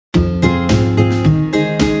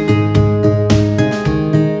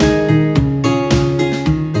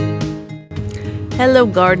Hello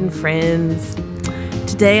garden friends.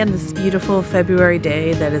 Today on this beautiful February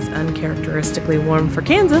day that is uncharacteristically warm for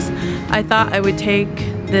Kansas, I thought I would take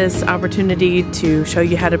this opportunity to show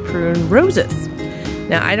you how to prune roses.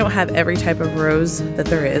 Now I don't have every type of rose that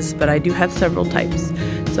there is, but I do have several types.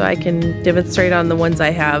 So I can demonstrate on the ones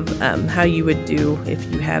I have how you would do if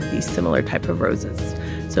you have these similar type of roses.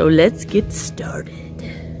 So let's get started.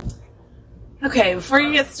 Okay, before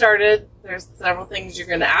you get started, there's several things you're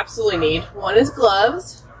going to absolutely need. One is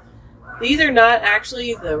gloves. These are not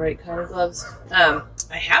actually the right kind of gloves.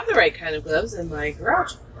 I have the right kind of gloves in my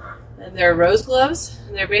garage. And they're rose gloves.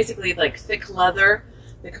 And they're basically like thick leather.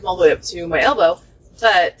 They come all the way up to my elbow.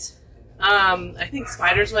 But I think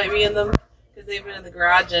spiders might be in them because they've been in the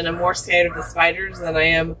garage, and I'm more scared of the spiders than I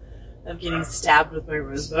am of getting stabbed with my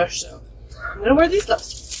rose bush. So I'm going to wear these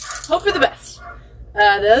gloves. Hope for the best.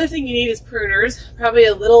 The other thing you need is pruners, probably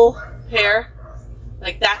a little pair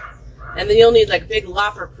like that, and then you'll need like big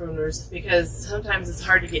lopper pruners because sometimes it's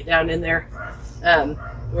hard to get down in there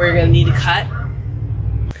where you're going to need to cut.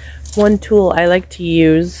 One tool I like to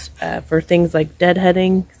use for things like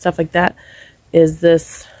deadheading, stuff like that, is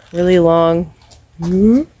this really long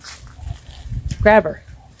grabber.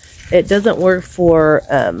 It doesn't work for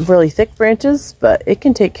really thick branches, but it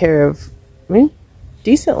can take care of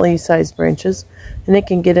decently sized branches, and it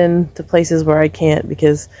can get into places where I can't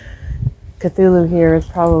because Cthulhu here is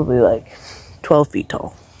probably like 12 feet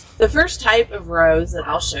tall. The first type of rose that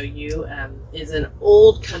I'll show you is an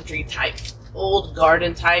old country type, old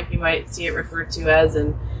garden type, you might see it referred to as,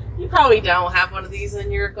 and you probably don't have one of these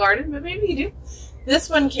in your garden, but maybe you do. This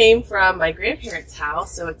one came from my grandparents'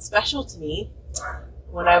 house, so it's special to me.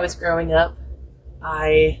 When I was growing up,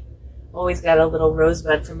 I always got a little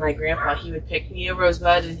rosebud from my grandpa. He would pick me a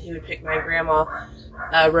rosebud, and he would pick my grandma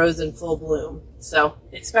a rose in full bloom. So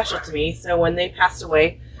it's special to me. So when they passed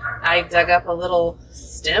away, I dug up a little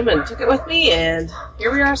stem and took it with me, and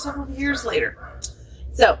here we are several years later.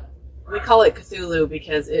 So we call it Cthulhu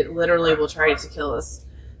because it literally will try to kill us.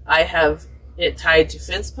 I have it tied to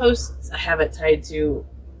fence posts. I have it tied to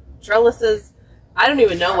trellises. I don't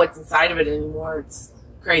even know what's inside of it anymore. It's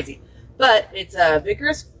crazy. But it's a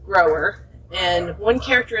vigorous grower, and one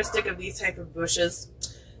characteristic of these type of bushes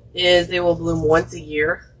is they will bloom once a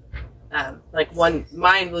year.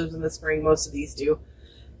 Mine blooms in the spring, most of these do.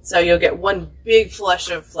 So you'll get one big flush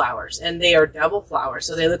of flowers, and they are double flowers,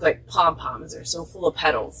 so they look like pom-poms. They're so full of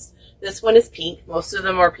petals. This one is pink. Most of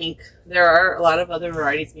them are pink. There are a lot of other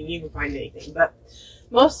varieties. Maybe you can find anything, but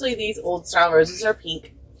mostly these old style roses are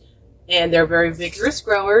pink, and they're very vigorous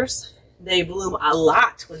growers. They bloom a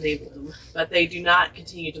lot when they bloom, but they do not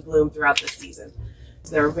continue to bloom throughout the season.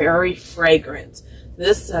 They're very fragrant.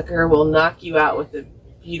 This sucker will knock you out with the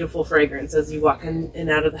beautiful fragrance as you walk in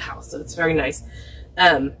and out of the house, so it's very nice.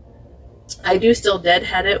 I do still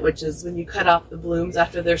deadhead it, which is when you cut off the blooms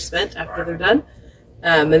after they're spent, after they're done.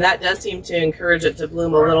 And that does seem to encourage it to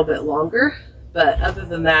bloom a little bit longer, but other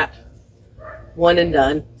than that, one and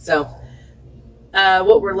done. So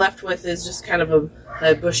what we're left with is just kind of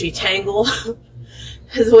a bushy tangle,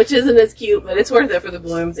 which isn't as cute, but it's worth it for the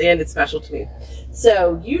blooms, and it's special to me.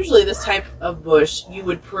 So usually this type of bush, you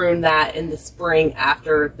would prune that in the spring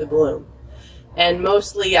after the bloom. And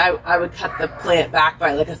mostly I would cut the plant back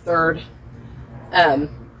by like a third. And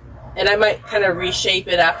I might kind of reshape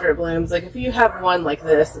it after it blooms. Like if you have one like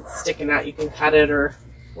this that's sticking out, you can cut it or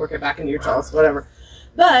work it back into your trellis, whatever.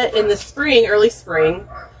 But in the spring, early spring,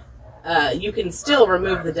 you can still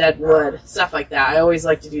remove the dead wood, stuff like that. I always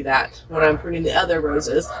like to do that when I'm pruning the other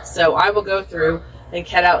roses. So I will go through and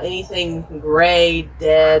cut out anything gray,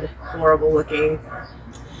 dead, horrible looking,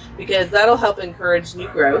 because that'll help encourage new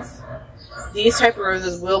growth. These type of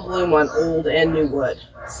roses will bloom on old and new wood.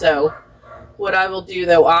 So what I will do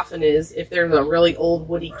though often is if there's a really old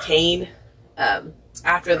woody cane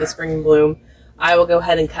after the spring bloom, I will go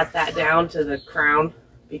ahead and cut that down to the crown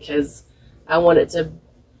because I want it to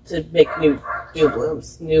make new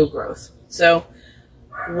blooms, new growth. So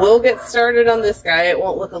we'll get started on this guy. It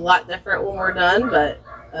won't look a lot different when we're done, but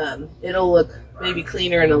it'll look maybe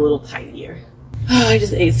cleaner and a little tidier. Oh, I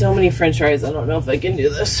just ate so many french fries, I don't know if I can do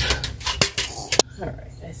this.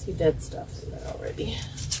 Alright, I see dead stuff in there already.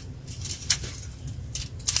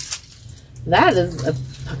 That is a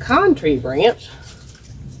pecan tree branch.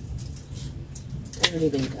 Doesn't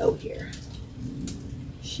even go here.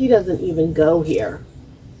 She doesn't even go here.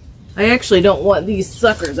 I actually don't want these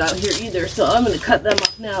suckers out here either, so I'm going to cut them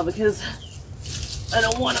off now because I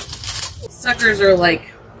don't want them. Suckers are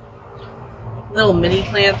like little mini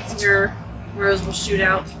plants your rose will shoot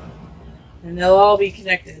out, and they'll all be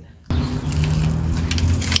connected.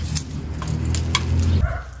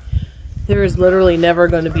 There is literally never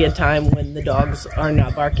going to be a time when the dogs are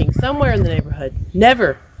not barking somewhere in the neighborhood.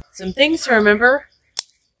 Never. Some things to remember.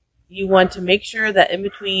 You want to make sure that in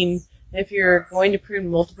between, if you're going to prune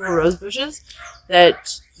multiple rose bushes,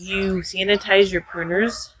 that you sanitize your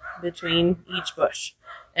pruners between each bush.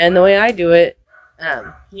 And the way I do it,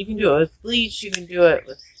 you can do it with bleach, you can do it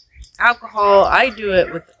with alcohol. I do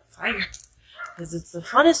it with fire because it's the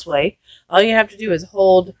funnest way. All you have to do is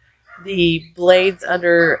hold the blades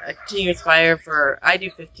under a continuous fire for, I do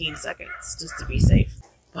 15 seconds just to be safe.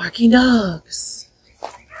 Barking dogs.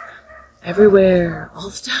 Everywhere, all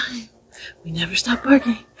the time. We never stop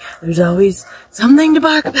barking. There's always something to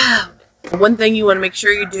bark about. One thing you want to make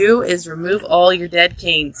sure you do is remove all your dead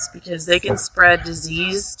canes because they can spread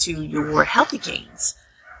disease to your healthy canes.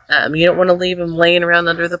 You don't want to leave them laying around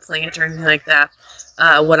under the plant or anything like that.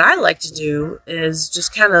 What I like to do is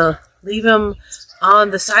just kind of leave them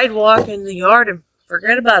on the sidewalk in the yard and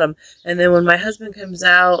forget about them. And then when my husband comes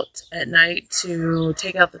out at night to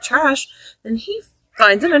take out the trash, then he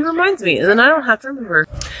finds them and reminds me, and then I don't have to remember.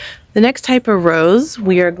 The next type of rose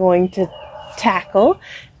we are going to tackle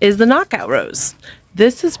is the knockout rose.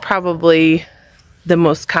 This is probably the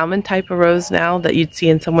most common type of rose now that you'd see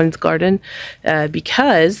in someone's garden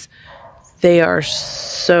because they are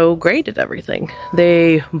so great at everything.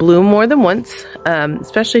 They bloom more than once,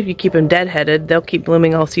 especially if you keep them deadheaded. They'll keep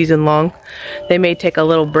blooming all season long. They may take a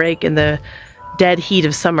little break in the dead heat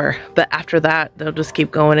of summer, but after that, they'll just keep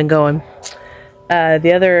going and going.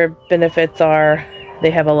 The other benefits are they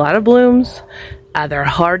have a lot of blooms. They're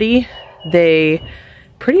hardy. They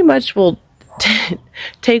pretty much will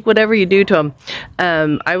take whatever you do to them.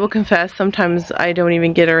 I will confess, sometimes I don't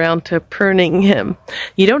even get around to pruning him.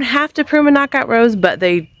 You don't have to prune a knockout rose, but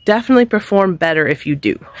they definitely perform better if you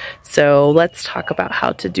do. So let's talk about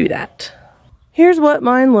how to do that. Here's what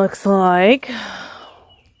mine looks like.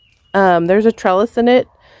 There's a trellis in it.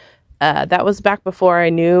 That was back before I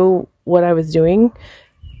knew what I was doing.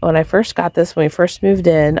 When I first got this, when we first moved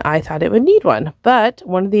in, I thought it would need one. But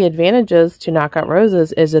one of the advantages to knockout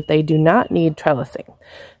roses is that they do not need trellising.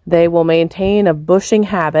 They will maintain a bushing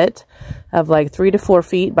habit of like 3 to 4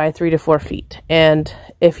 feet by 3 to 4 feet. And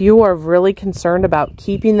if you are really concerned about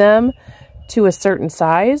keeping them to a certain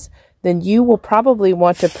size, then you will probably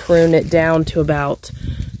want to prune it down to about,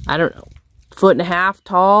 I don't know, 1.5 feet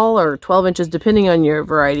tall or 12 inches, depending on your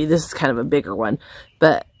variety. This is kind of a bigger one.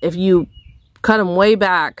 But if you cut them way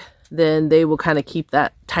back, then they will kind of keep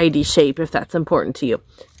that tidy shape if that's important to you.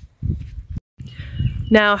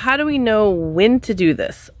 Now, how do we know when to do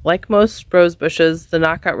this? Like most rose bushes, the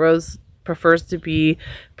knockout rose prefers to be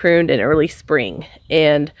pruned in early spring.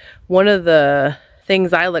 And one of the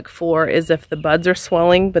things I look for is if the buds are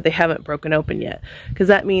swelling, but they haven't broken open yet. Because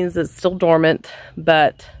that means it's still dormant,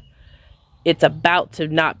 but it's about to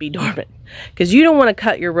not be dormant. Because you don't want to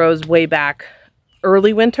cut your rose way back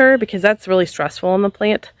early winter because that's really stressful on the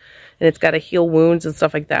plant and it's got to heal wounds and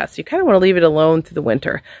stuff like that. So you kind of want to leave it alone through the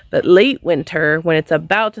winter. But late winter, when it's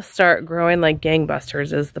about to start growing like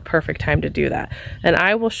gangbusters, is the perfect time to do that. And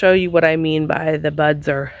I will show you what I mean by the buds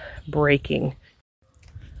are breaking.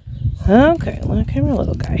 Okay, come here,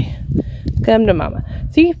 little guy. Come to mama.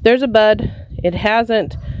 See, there's a bud. It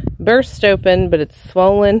hasn't burst open, but it's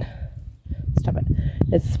swollen. Stop it.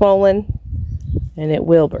 It's swollen and it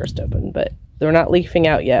will burst open, but they're not leafing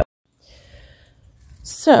out yet.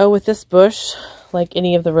 So with this bush, like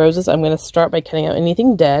any of the roses, I'm going to start by cutting out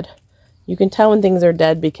anything dead. You can tell when things are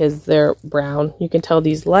dead because they're brown. You can tell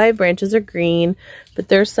these live branches are green, but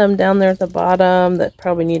there's some down there at the bottom that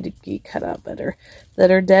probably need to be cut out better,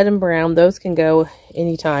 that are dead and brown. Those can go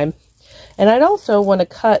anytime. And I'd also want to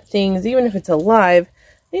cut things, even if it's alive,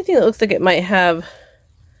 anything that looks like it might have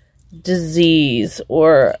disease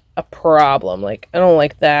or a problem. Like, I don't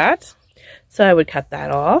like that. So I would cut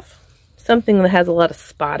that off. Something that has a lot of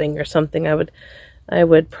spotting or something, I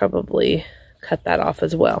would probably cut that off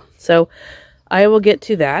as well. So I will get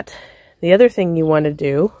to that. The other thing you want to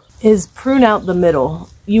do is prune out the middle.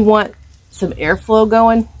 You want some airflow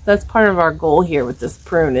going. That's part of our goal here with this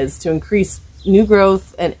prune, is to increase new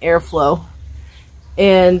growth and airflow.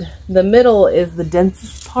 And the middle is the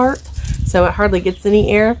densest part, so it hardly gets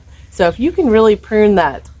any air. So if you can really prune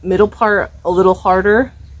that middle part a little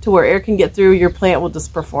harder to where air can get through, your plant will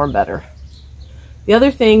just perform better. The other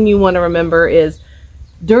thing you want to remember is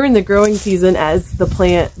during the growing season, as the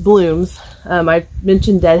plant blooms, I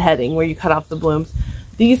mentioned deadheading, where you cut off the blooms.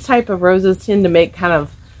 These type of roses tend to make kind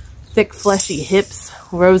of thick, fleshy hips.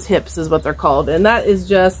 Rose hips is what they're called. And that is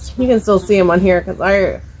just, you can still see them on here because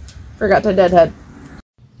I forgot to deadhead.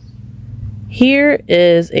 Here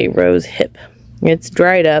is a rose hip. It's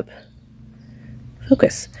dried up.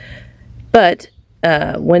 Focus. But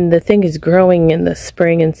when the thing is growing in the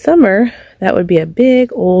spring and summer, that would be a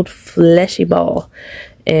big old fleshy ball.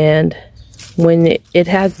 And when it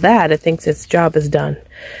has that, it thinks its job is done.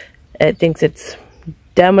 It thinks it's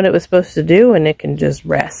done what it was supposed to do, and it can just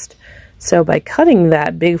rest. So by cutting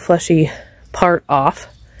that big fleshy part off,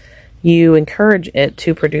 you encourage it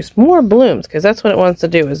to produce more blooms, because that's what it wants to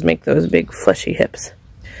do, is make those big fleshy hips.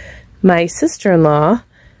 My sister-in-law,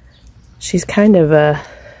 she's kind of a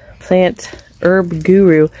plant herb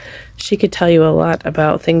guru. She could tell you a lot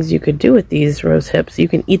about things you could do with these rose hips. You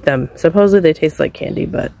can eat them. Supposedly they taste like candy,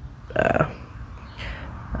 but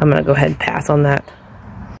I'm gonna go ahead and pass on that.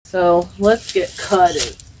 So let's get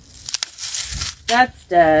cutting. That's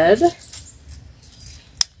dead.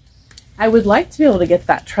 I would like to be able to get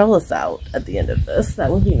that trellis out at the end of this.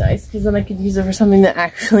 That would be nice, because then I could use it for something that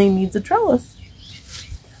actually needs a trellis.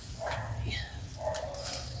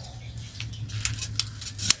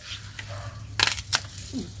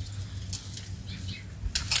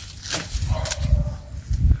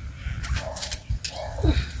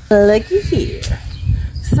 Looky here.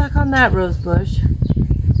 Suck on that, rose bush.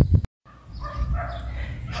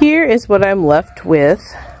 Here is what I'm left with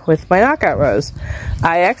my knockout rose.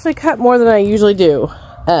 I actually cut more than I usually do.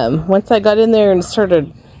 Once I got in there and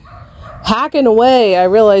started hacking away, I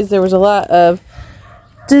realized there was a lot of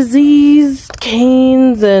diseased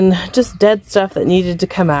canes and just dead stuff that needed to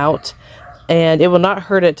come out. And it will not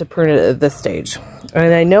hurt it to prune it at this stage.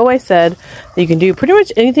 And I know I said that you can do pretty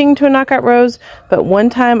much anything to a knockout rose, but one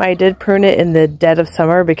time I did prune it in the dead of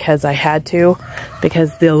summer because I had to,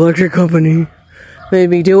 because the electric company made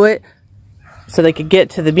me do it so they could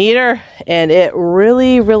get to the meter, and it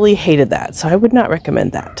really hated that. So I would not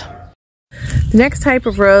recommend that. The next type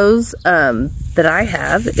of rose that I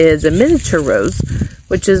have is a miniature rose,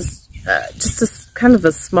 which is just a kind of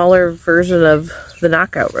a smaller version of the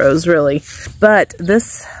knockout rose, really. But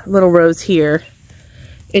this little rose here,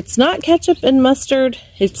 it's not ketchup and mustard.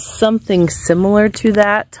 It's something similar to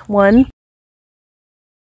that one.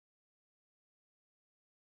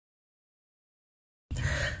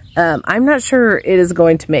 I'm not sure it is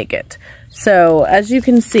going to make it. So as you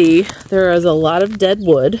can see, there is a lot of dead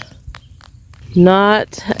wood.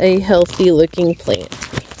 Not a healthy looking plant.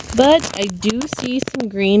 But I do see some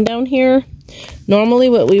green down here. Normally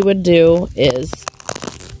what we would do is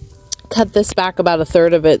cut this back about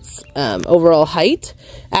 1/3 of its overall height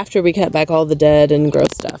after we cut back all the dead and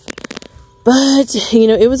gross stuff. But, you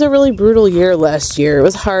know, it was a really brutal year last year. It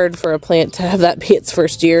was hard for a plant to have that be its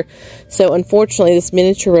first year. So unfortunately, this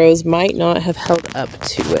miniature rose might not have held up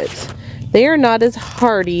to it. They are not as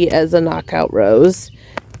hardy as a knockout rose.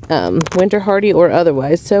 Winter hardy or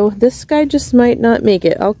otherwise, so this guy just might not make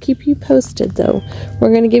it. I'll keep you posted though. We're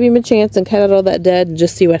going to give him a chance and cut out all that dead and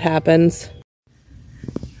just see what happens.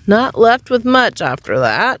 Not left with much after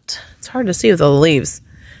that. It's hard to see with all the leaves,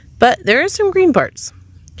 but there are some green parts.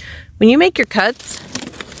 When you make your cuts,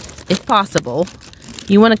 if possible,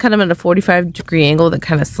 you want to cut them at a 45-degree angle that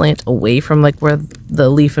kind of slant away from like where the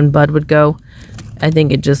leaf and bud would go. I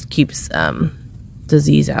think it just keeps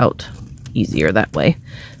disease out easier that way.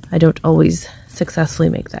 I don't always successfully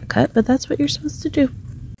make that cut, but that's what you're supposed to do.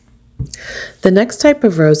 The next type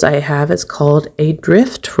of rose I have is called a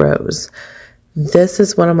drift rose. This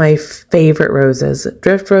is one of my favorite roses.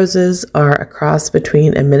 Drift roses are a cross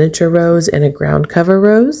between a miniature rose and a ground cover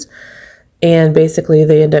rose. And basically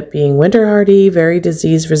they end up being winter hardy, very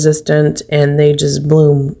disease resistant, and they just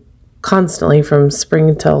bloom constantly from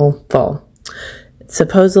spring till fall.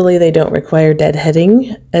 Supposedly they don't require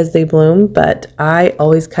deadheading as they bloom, but I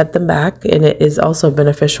always cut them back, and it is also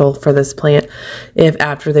beneficial for this plant if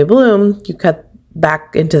after they bloom you cut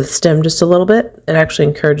back into the stem just a little bit. It actually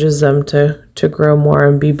encourages them to grow more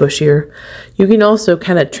and be bushier. You can also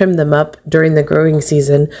kind of trim them up during the growing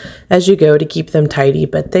season as you go to keep them tidy,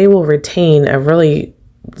 but they will retain a really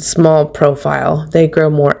small profile. They grow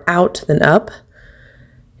more out than up,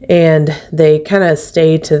 and they kind of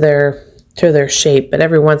stay to their shape, but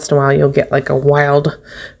every once in a while you'll get like a wild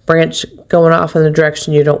branch going off in the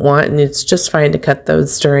direction you don't want, and it's just fine to cut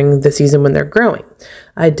those during the season when they're growing.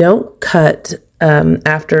 I don't cut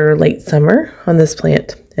after late summer on this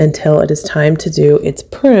plant until it is time to do its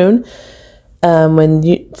prune.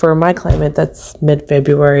 For my climate, that's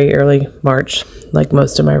mid-February, early March, like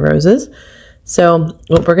most of my roses. So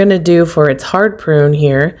what we're going to do for its hard prune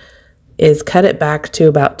here is cut it back to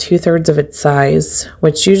about 2/3 of its size,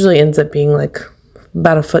 which usually ends up being like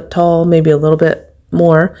about a foot tall, maybe a little bit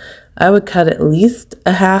more. I would cut at least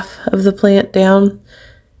a half of the plant down.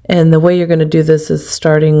 And the way you're going to do this is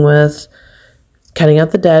starting with cutting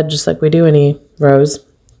out the dead, just like we do any rose.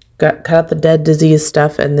 cut out the dead disease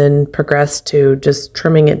stuff and then progress to just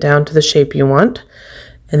trimming it down to the shape you want.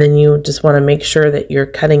 And then you just want to make sure that you're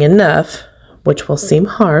cutting enough, which will seem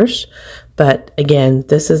harsh. But again,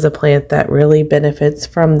 this is a plant that really benefits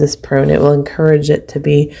from this prune. It will encourage it to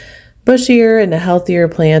be bushier and a healthier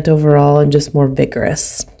plant overall and just more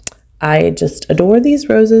vigorous. I just adore these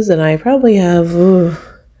roses, and I probably have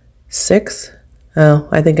 6. Oh,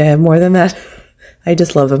 I think I have more than that. I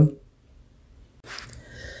just love them.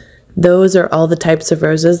 Those are all the types of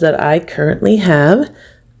roses that I currently have,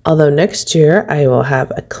 although next year I will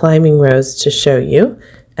have a climbing rose to show you,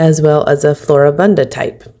 as well as a floribunda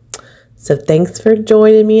type. So thanks for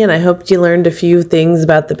joining me, and I hope you learned a few things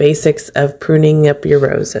about the basics of pruning up your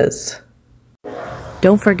roses.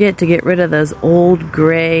 Don't forget to get rid of those old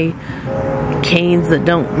gray canes that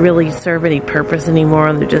don't really serve any purpose anymore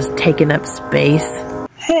and they're just taking up space.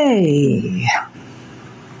 Hey!